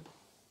sailed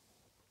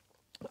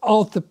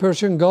out the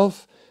Persian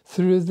Gulf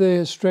through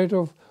the Strait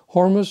of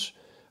Hormuz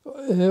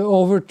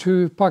over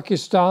to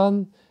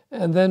Pakistan,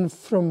 and then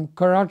from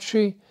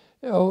Karachi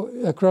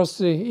across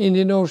the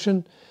Indian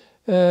Ocean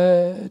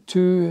to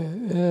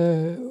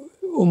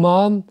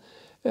Oman.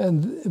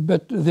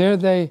 But there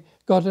they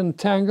got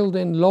entangled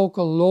in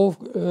local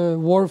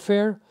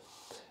warfare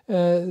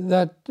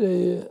that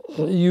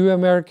you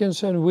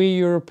Americans and we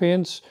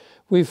Europeans,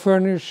 we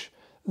furnish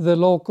the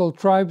local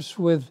tribes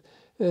with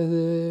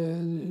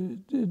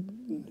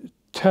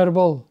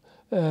terrible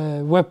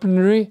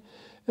weaponry,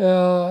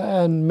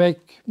 and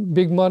make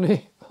big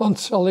money on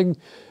selling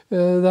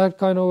that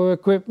kind of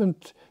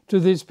equipment to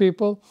these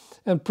people,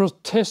 and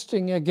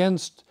protesting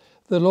against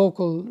the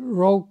local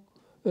rogue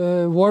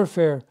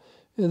warfare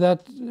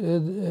that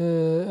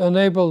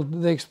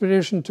enabled the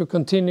expedition to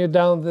continue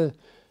down the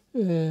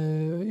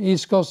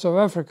east coast of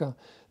Africa.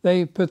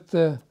 They put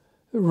the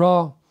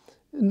the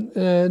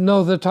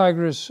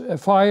Tigris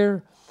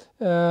afire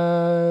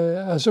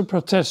as a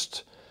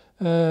protest,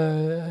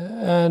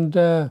 and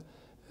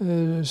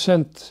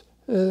sent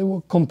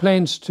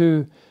complaints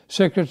to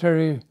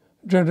Secretary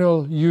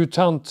General U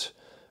Tant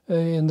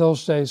in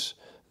those days,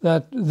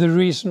 that the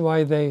reason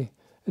why they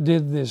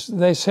did this.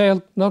 They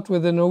sailed not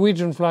with the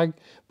Norwegian flag,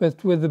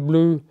 but with the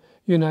blue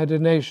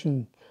United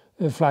Nations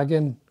flag,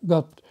 and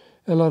got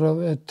a lot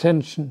of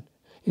intention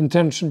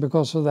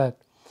because of that.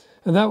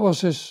 And that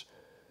was his,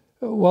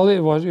 well, it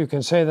was, you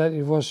can say that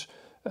it was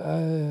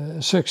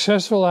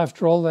successful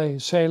after all. They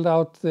sailed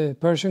out the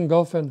Persian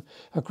Gulf and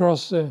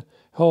across the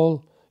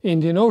whole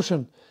Indian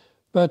Ocean.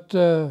 But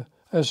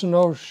as an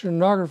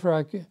oceanographer,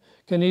 I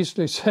can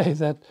easily say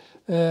that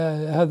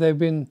had they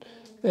been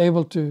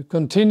able to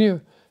continue,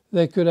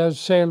 they could have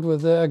sailed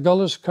with the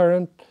Agulhas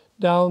current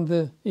down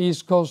the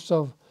east coast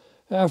of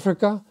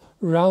Africa,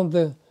 around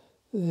the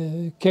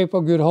Cape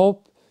of Good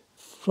Hope,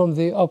 from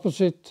the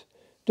opposite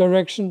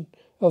direction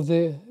of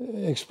the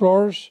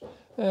explorers,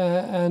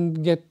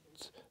 and get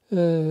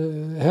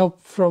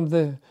help from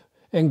the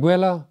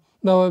Benguela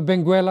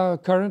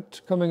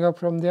current coming up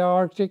from the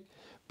Arctic,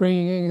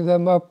 bringing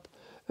them up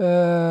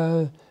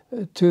to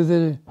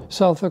the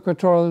South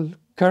Equatorial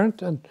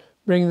Current and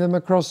bring them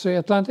across the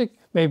Atlantic.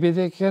 Maybe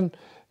they could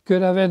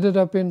have ended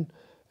up in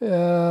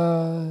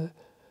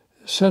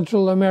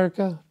Central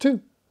America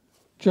too,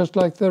 just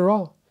like the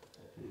Ra.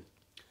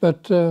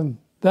 But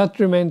that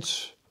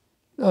remains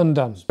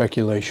undone.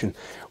 Speculation.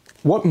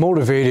 What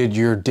motivated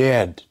your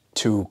dad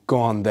to go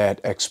on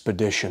that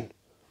expedition?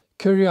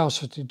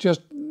 Curiosity.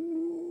 Just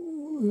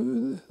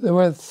there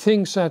were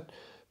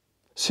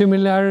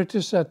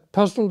similarities that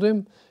puzzled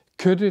him.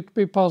 Could it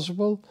be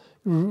possible?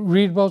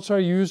 Reed boats are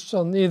used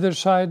on either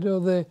side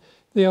of the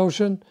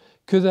ocean.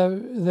 Could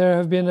there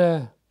have been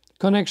a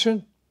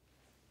connection?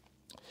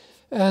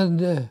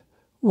 And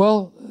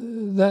well,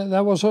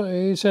 that was,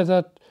 he said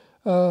that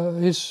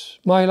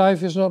my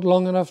life is not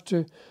long enough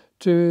to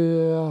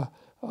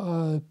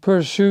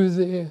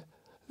pursue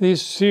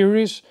these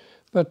theories,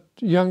 but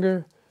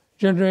younger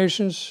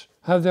generations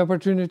have the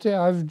opportunity.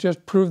 I've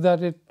just proved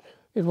that it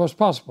was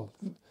possible.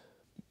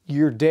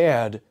 Your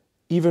dad,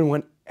 even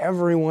when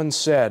everyone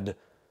said,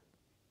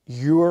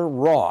 you're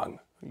wrong,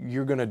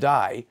 you're going to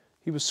die,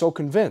 he was so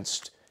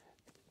convinced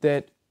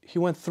that he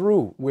went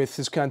through with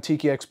his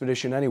Kon-Tiki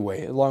expedition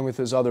anyway, along with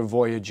his other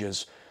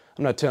voyages.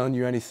 I'm not telling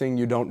you anything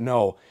you don't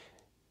know,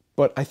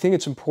 but I think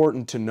it's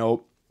important to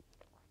note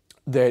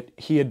that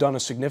he had done a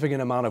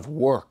significant amount of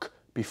work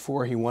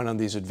before he went on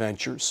these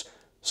adventures,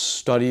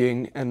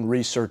 studying and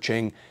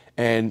researching,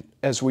 and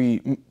as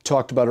we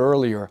talked about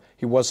earlier,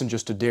 he wasn't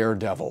just a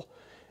daredevil.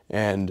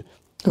 And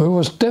he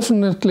was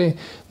definitely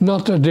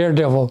not a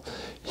daredevil.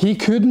 He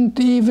couldn't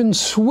even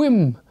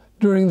swim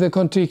during the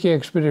Kon-Tiki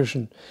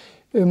expedition.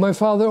 My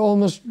father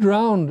almost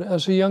drowned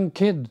as a young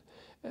kid,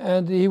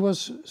 and he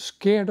was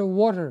scared of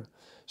water.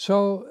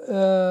 So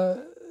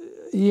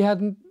he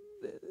hadn't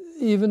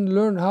even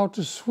learned how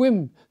to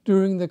swim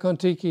during the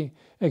Kon-Tiki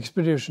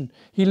expedition.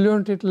 He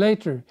learned it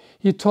later.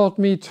 He taught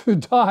me to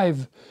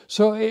dive,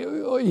 so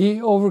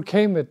he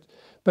overcame it.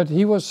 But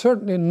he was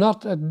certainly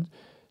not a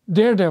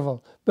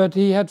daredevil, but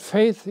he had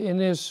faith in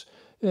his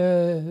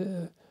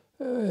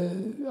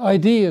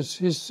ideas,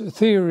 his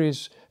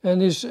theories,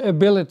 and his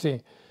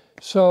ability.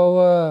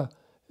 So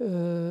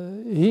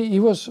he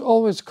was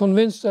always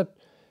convinced that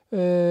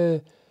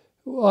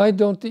I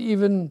don't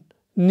even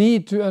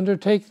need to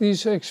undertake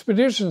these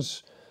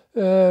expeditions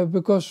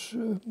because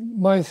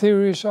my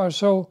theories are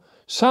so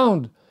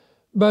sound.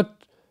 But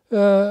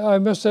I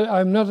must say,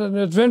 I'm not an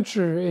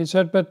adventurer, he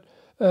said, but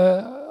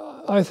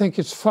I think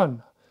it's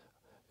fun.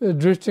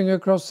 Drifting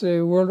across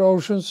the world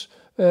oceans,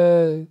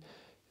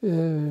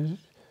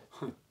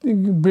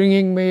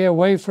 bringing me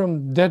away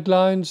from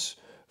deadlines,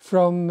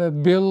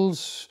 from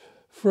bills,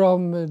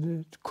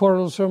 from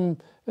quarrelsome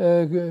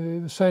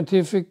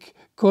scientific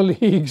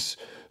colleagues.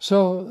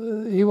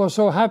 So he was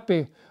so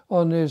happy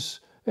on his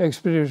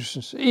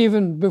expeditions,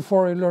 even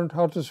before he learned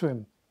how to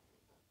swim.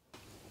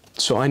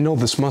 So I know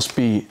this must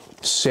be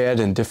sad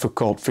and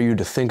difficult for you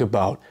to think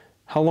about.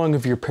 How long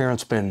have your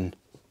parents been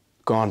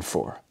gone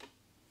for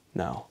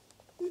now?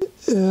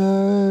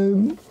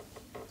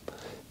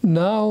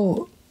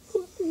 Now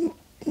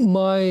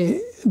my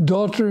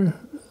daughter,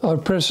 our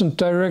present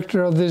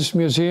director of this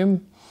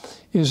museum,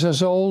 is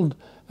as old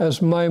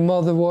as my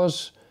mother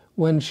was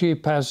when she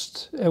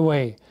passed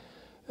away.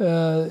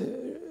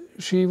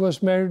 She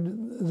was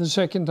married the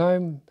second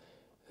time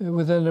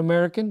with an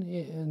American,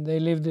 and they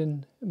lived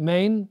in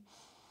Maine,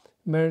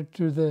 married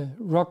to the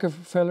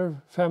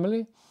Rockefeller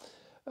family.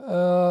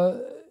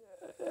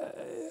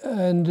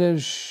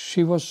 And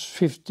she was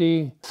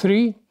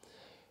 53.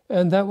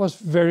 and that was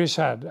very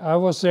sad. I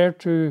was there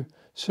to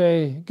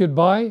say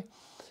goodbye,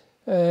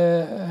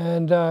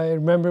 and I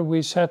remember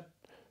we sat,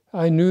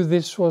 I knew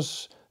this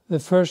was the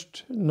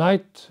first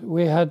night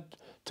we had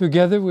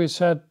together. We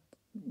sat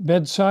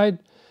bedside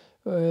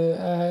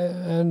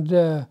and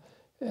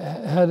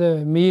had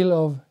a meal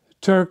of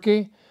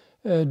turkey,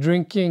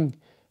 drinking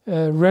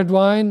red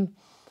wine.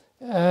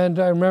 And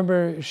I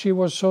remember she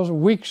was so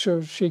weak,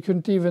 so she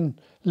couldn't even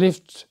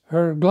lift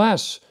her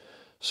glass.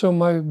 So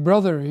my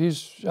brother,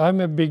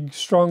 I'm a big,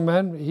 strong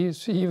man.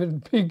 He's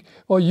even big,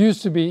 or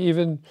used to be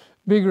even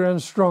bigger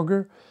and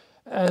stronger.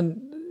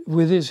 And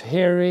with his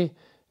hairy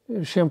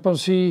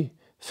chimpanzee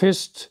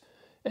fist,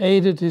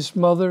 aided his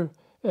mother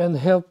and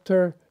helped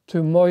her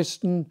to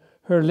moisten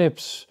her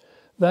lips.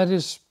 That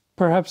is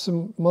perhaps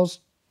the most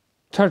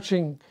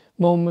touching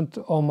moment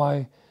of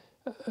my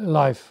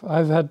life.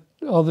 I've had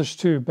others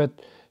too, but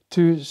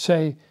to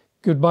say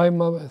goodbye,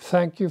 Mama,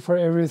 thank you for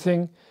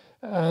everything,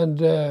 and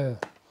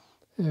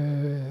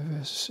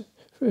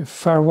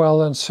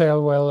farewell and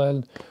sail well,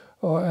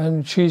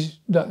 and she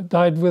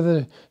died with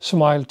a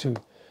smile too.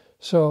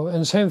 So,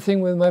 and same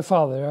thing with my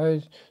father.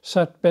 I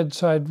sat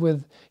bedside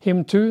with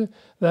him too.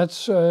 That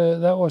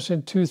was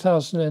in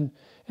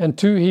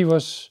 2002. He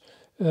was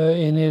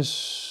in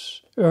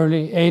his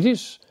early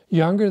 80s,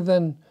 younger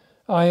than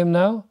I am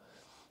now.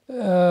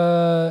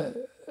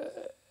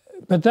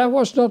 But that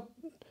was not,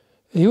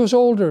 he was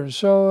older,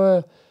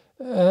 so,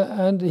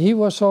 and he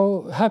was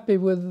so happy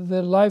with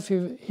the life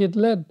he'd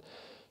led.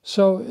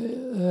 So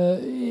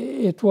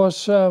it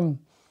was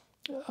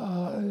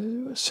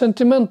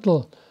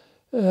sentimental,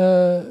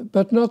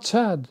 but not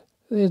sad.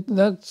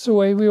 That's the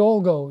way we all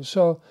go.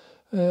 So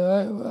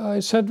I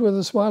said with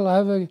a smile,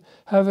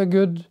 have a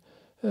good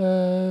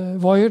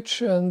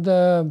voyage, and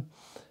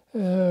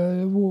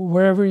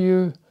wherever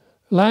you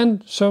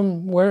land,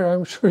 somewhere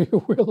I'm sure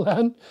you will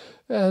land.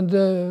 And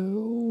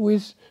we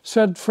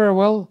said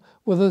farewell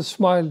with a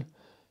smile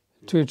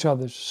to each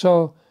other.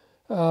 So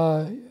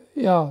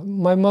yeah,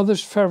 my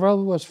mother's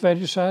farewell was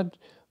very sad.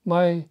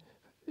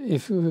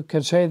 If you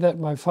can say that,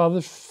 my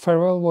father's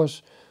farewell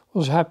was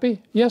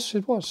happy. Yes,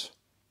 it was.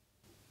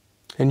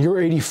 And you're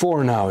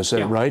 84 now, is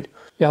that right?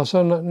 Yeah,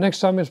 so next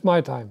time it's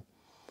my time.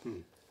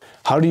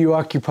 How do you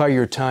occupy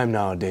your time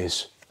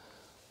nowadays?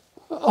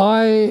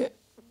 I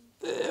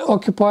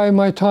occupy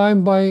my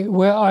time by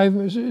where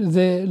I'm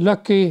the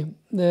lucky.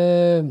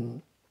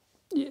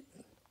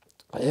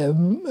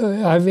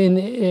 I've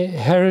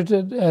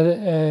inherited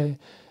a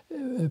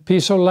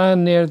piece of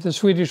land near the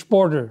Swedish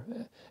border,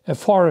 a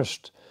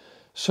forest.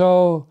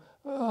 So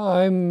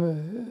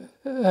I'm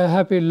a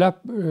happy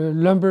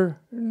lumberjack.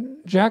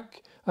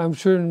 I'm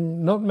sure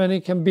not many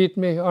can beat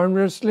me arm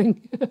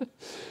wrestling.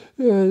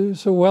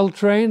 So well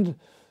trained.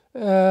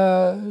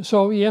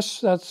 So yes,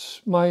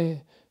 that's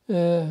my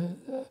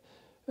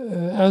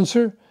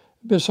answer.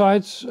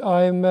 Besides,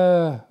 I'm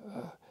a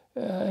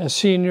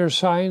senior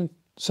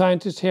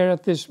scientist here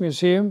at this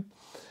museum.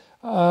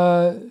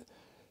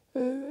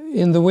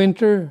 In the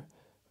winter,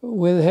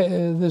 with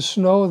the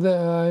snow,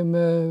 I'm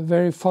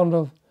very fond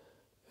of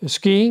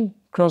skiing,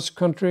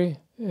 cross-country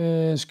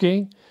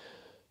skiing.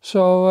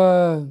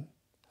 So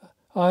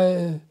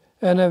I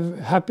am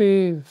a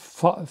happy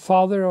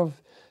father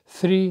of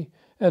 3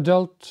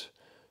 adult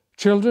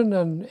children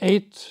and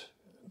 8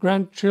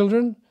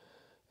 grandchildren,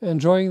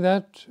 enjoying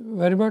that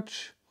very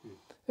much.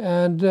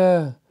 And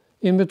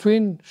in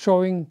between,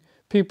 showing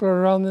people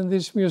around in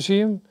this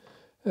museum,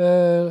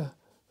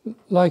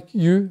 like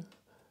you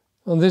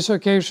on this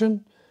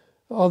occasion.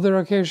 Other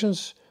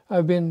occasions,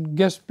 I've been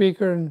guest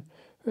speaker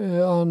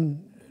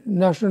on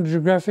National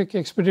Geographic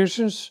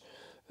expeditions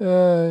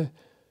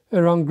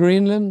around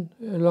Greenland,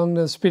 along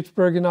the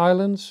Spitsbergen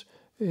Islands,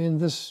 in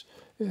this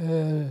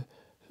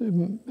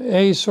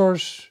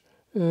Azores,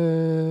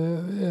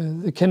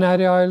 the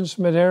Canary Islands,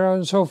 Madeira,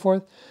 and so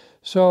forth.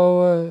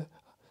 So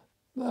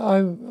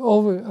I'm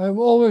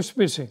always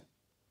busy.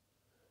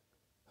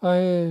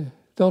 I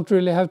don't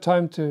really have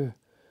time to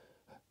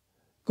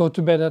go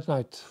to bed at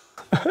night.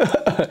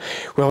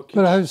 Well,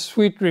 but I have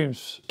sweet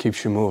dreams.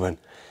 Keeps you moving.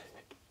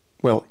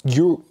 Well,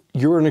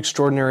 you're an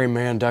extraordinary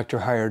man, Dr.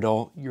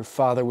 Heyerdahl. Your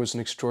father was an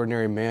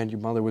extraordinary man. Your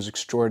mother was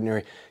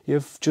extraordinary. You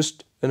have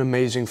just an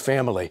amazing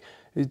family.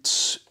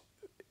 It's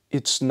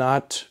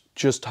not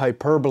just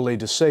hyperbole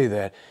to say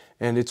that,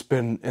 and it's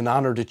been an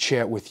honor to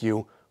chat with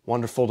you.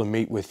 Wonderful to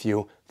meet with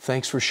you.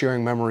 Thanks for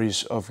sharing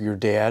memories of your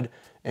dad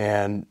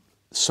and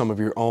some of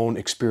your own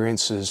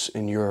experiences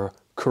in your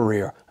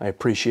career. I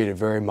appreciate it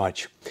very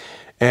much.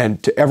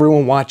 And to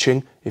everyone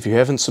watching, if you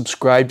haven't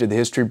subscribed to the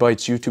History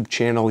Bites YouTube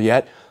channel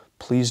yet,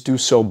 please do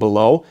so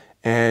below.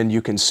 And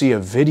you can see a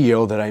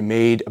video that I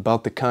made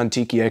about the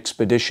Kon-Tiki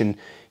expedition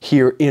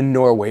here in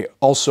Norway,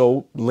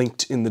 also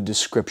linked in the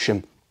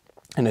description.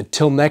 And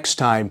until next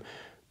time,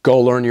 go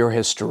learn your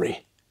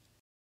history.